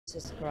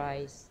Jesus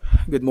Christ.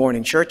 Good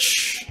morning,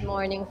 church. Good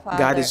morning, God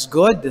Father. is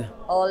good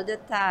All the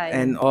time,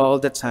 and all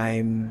the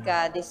time.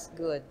 God is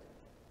good.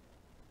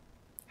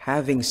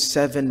 Having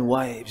 7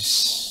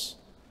 wives.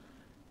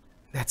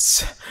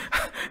 That's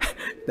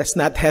that's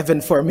not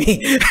heaven for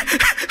me.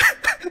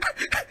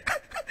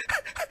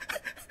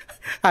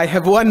 I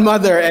have one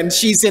mother and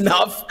she's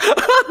enough.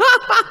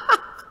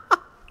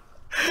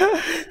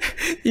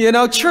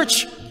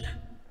 Church,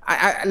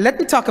 let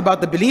me talk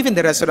about the belief in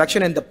the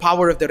resurrection and the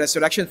power of the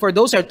resurrection. For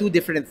those are two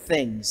different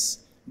things,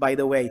 by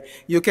the way.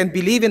 You can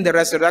believe in the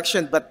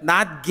resurrection but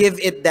not give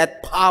it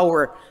that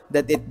power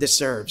that it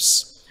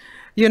deserves.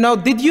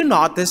 Did you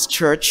notice,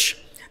 church,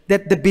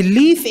 that the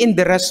belief in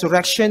the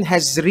resurrection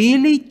has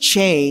really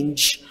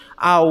changed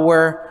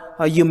our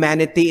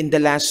humanity in the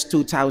last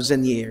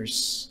 2,000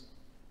 years?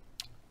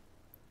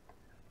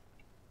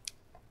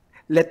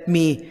 Let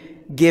me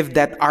give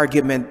that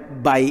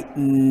argument by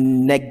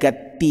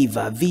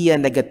via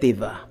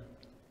negativa.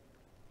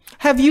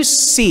 Have you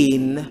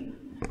seen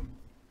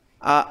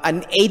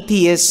an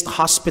atheist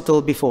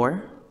hospital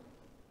before?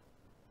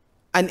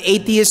 An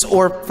atheist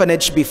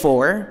orphanage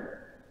before?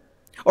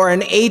 Or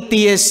an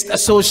atheist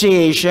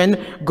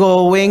association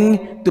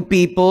going to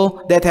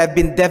people that have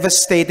been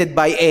devastated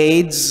by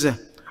AIDS,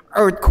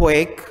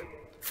 earthquake,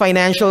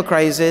 financial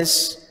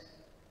crisis?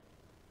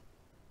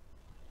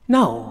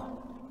 No.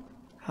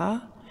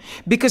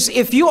 Because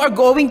if you are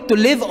going to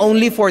live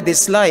only for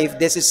this life,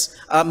 this is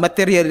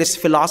materialist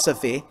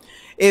philosophy.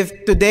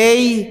 If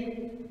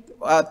today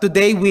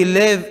we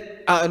live,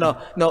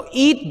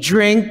 eat,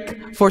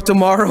 drink, for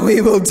tomorrow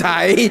we will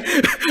die.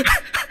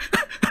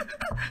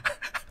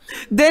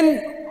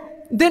 then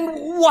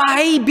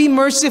why be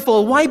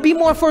merciful? Why be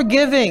more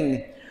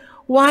forgiving?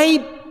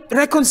 Why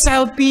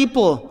reconcile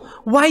people?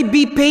 Why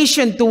be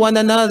patient to one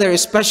another,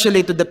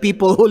 especially to the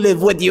people who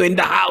live with you in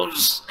the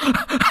house?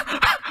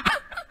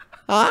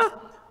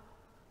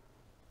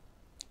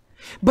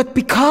 But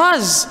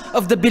because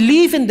of the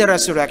belief in the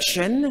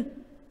resurrection,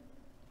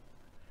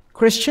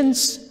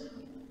 Christians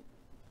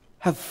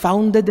have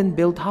founded and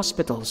built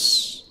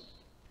hospitals.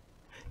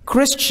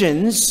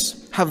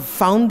 Christians have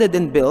founded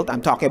and built,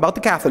 I'm talking about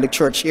the Catholic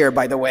Church here,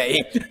 by the way,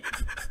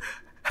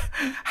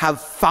 have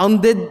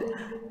founded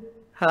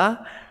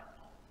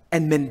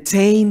and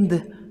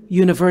maintained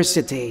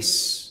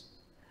universities.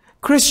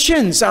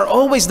 Christians are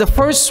always the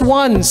first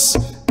ones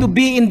to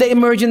be in the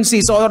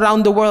emergencies all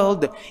around the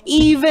world,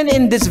 even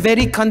in this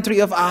very country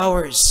of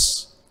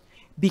ours,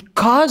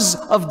 because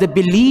of the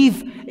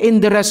belief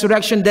in the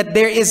resurrection, that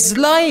there is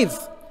life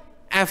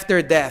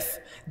after death,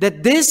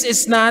 that this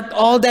is not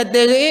all that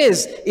there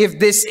is. If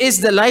this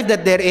is the life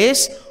that there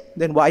is,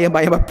 then why am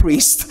I a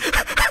priest?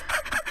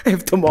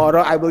 If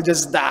tomorrow I will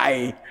just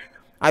die,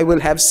 I will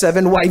have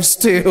 7 wives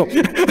too.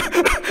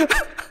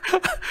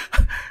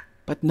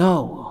 But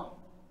no.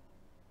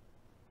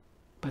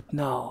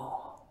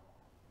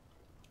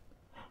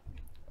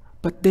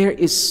 But there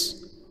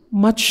is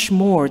much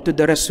more to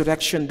the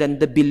resurrection than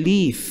the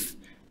belief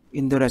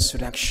in the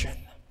resurrection.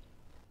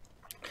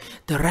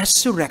 The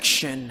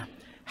resurrection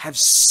has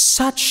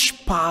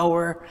such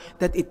power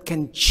that it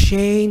can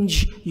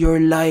change your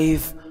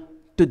life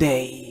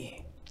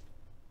today.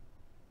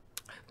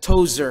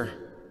 Tozer,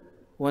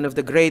 one of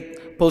the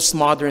great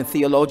postmodern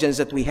theologians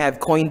that we have,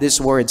 coined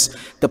these words: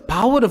 the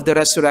power of the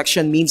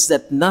resurrection means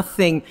that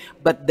nothing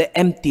but the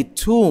empty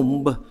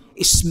tomb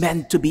is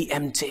meant to be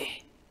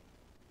empty.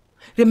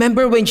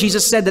 Remember when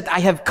Jesus said that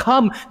I have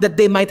come that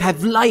they might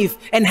have life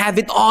and have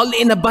it all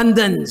in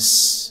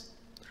abundance.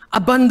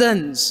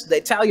 Abundance. The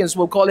Italians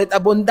will call it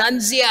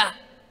abundanzia.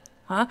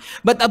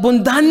 But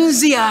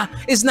abundanzia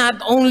is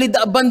not only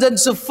the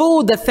abundance of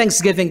food, the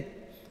Thanksgiving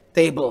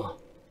table.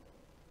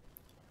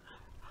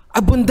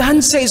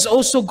 Abundancia is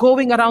also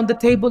going around the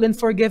table and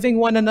forgiving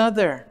one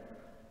another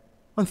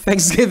on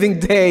Thanksgiving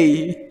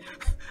Day.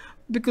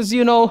 Because,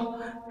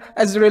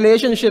 as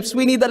relationships,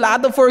 we need a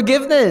lot of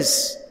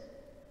forgiveness.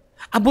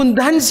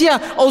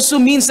 Abundancia also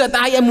means that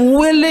I am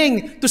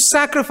willing to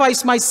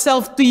sacrifice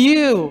myself to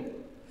you.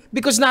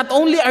 Because not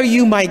only are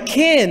you my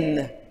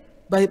kin,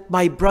 but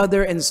my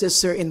brother and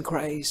sister in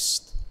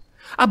Christ.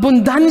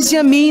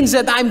 Abundancia means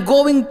that I'm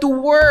going to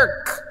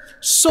work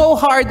so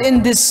hard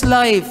in this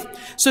life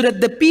so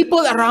that the people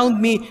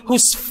around me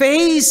whose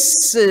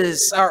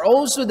faces are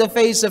also the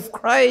face of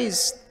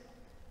Christ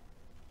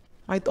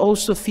might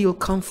also feel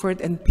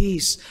comfort and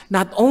peace,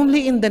 not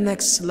only in the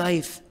next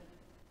life,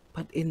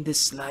 but in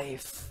this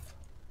life.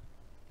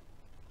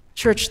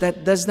 Church,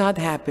 that does not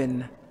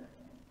happen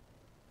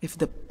if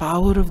the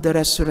power of the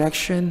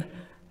resurrection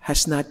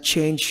has not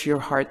changed your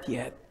heart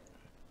yet.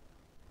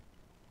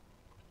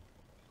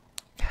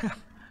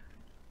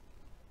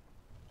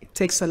 It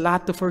takes a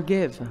lot to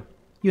forgive.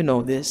 You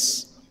know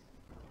this.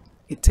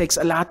 It takes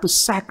a lot to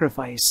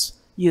sacrifice.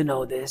 You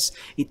know this.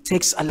 It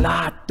takes a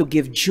lot to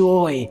give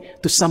joy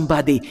to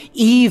somebody,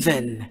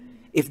 even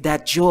if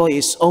that joy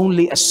is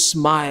only a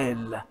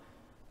smile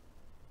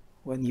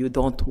when you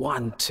don't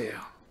want to.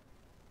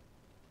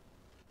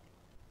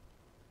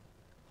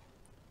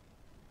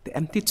 The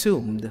empty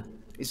tomb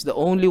is the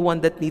only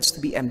one that needs to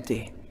be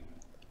empty,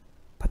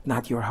 but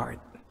not your heart.